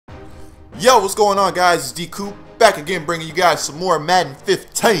Yo, what's going on, guys? It's DCOOP back again, bringing you guys some more Madden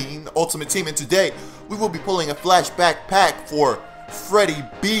 15 Ultimate Team, and today we will be pulling a flashback pack for Freddie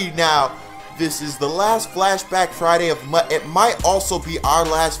B. Now, this is the last Flashback Friday of MUT. It might also be our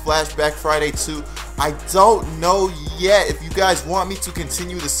last Flashback Friday too. I don't know yet. If you guys want me to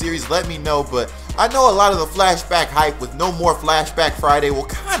continue the series, let me know, but I know a lot of the flashback hype with no more Flashback Friday will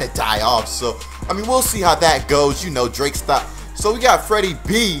kind of die off, so I mean, we'll see how that goes. You know, Drake stop. So we got Freddie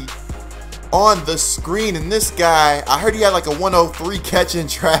B on the screen, and this guy, I heard he had like a 103 catch in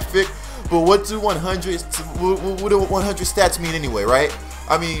traffic, but what do 100 stats mean anyway, right?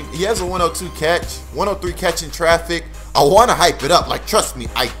 I mean, he has a 102 catch, 103 catch in traffic. I want to hype it up, like, trust me,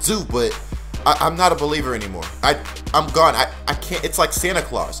 I do, but I'm not a believer anymore. I'm gone. I can't. It's like Santa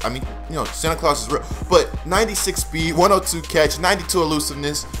Claus. I mean, you know, Santa Claus is real, but 96 speed, 102 catch, 92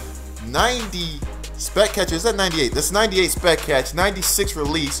 elusiveness, 90 spec catch. Is that 98? That's 98 spec catch, 96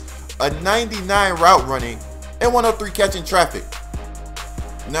 release, a 99 route running, and 103 catch in traffic.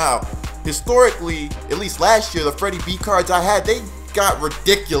 Now, historically, at least last year, the Freddie B cards I had, they got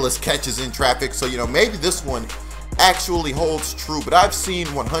ridiculous catches in traffic. So, you know, maybe this one actually holds true. But I've seen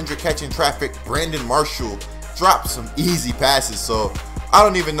 100 catch in traffic Brandon Marshall drop some easy passes. So I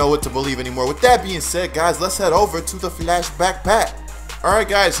don't even know what to believe anymore. With that being said, guys, let's head over to the flashback pack. Alright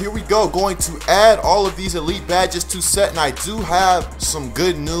guys, here we go. Going to add all of these elite badges to set, and I do have some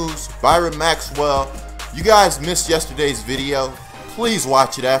good news. Byron Maxwell, you guys missed yesterday's video. Please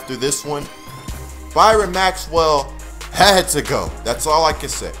watch it after this one. Byron Maxwell had to go. That's all I can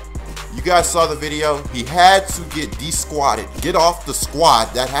say. You guys saw the video. He had to get de-squatted. Get off the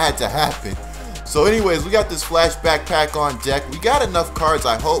squad. That had to happen. So anyways, we got this flashback pack on deck. We got enough cards,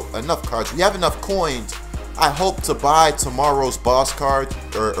 I hope. Enough cards. We have enough coins, I hope, to buy tomorrow's boss cards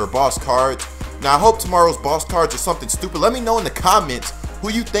or boss cards. Now, I hope tomorrow's boss cards are something stupid. Let me know in the comments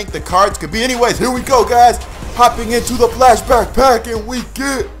who you think the cards could be. Anyways, here we go, guys. Hopping into the flashback pack, and we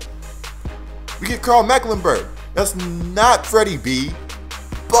get Carl Mecklenburg. That's not Freddie B,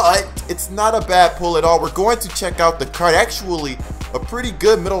 but it's not a bad pull at all. We're going to check out the card. Actually, a pretty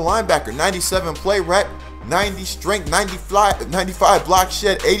good middle linebacker. 97 play rep, 90 strength, 95 block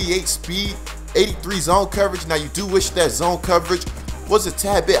shed, 88 speed, 83 zone coverage. Now, you do wish that zone coverage was a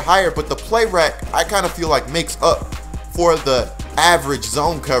tad bit higher, but the play rack, I kind of feel like, makes up for the average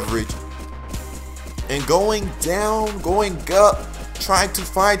zone coverage. And going down, going up, trying to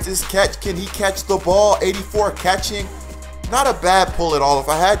find this catch. Can he catch the ball? 84 catching. Not a bad pull at all. If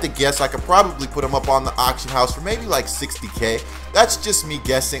I had to guess, I could probably put him up on the auction house for maybe like 60K. That's just me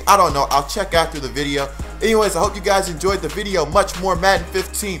guessing. I don't know. I'll check after the video. Anyways, I hope you guys enjoyed the video. Much more Madden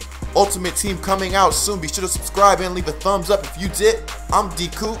 15 Ultimate Team coming out soon. Be sure to subscribe and leave a thumbs up if you did. I'm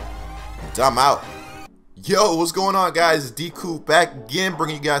DCOOP, and I'm out. Yo, what's going on, guys? It's DCOOP back again,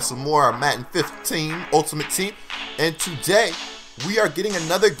 bringing you guys some more Madden 15 Ultimate Team. And today, we are getting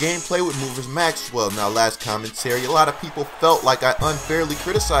another gameplay with Movers Maxwell. Now, last commentary, a lot of people felt like I unfairly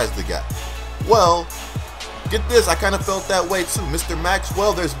criticized the guy. Well, get this, I kind of felt that way too. Mr.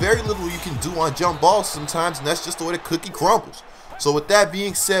 Maxwell, there's very little you can do on jump balls sometimes, and that's just the way the cookie crumbles. So with that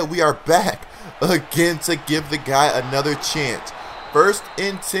being said, we are back again to give the guy another chance. First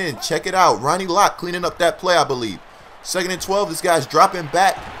and 10, check it out. Ronnie Lott cleaning up that play, I believe. Second and 12, this guy's dropping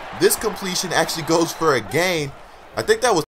back. This completion actually goes for a gain. I think that was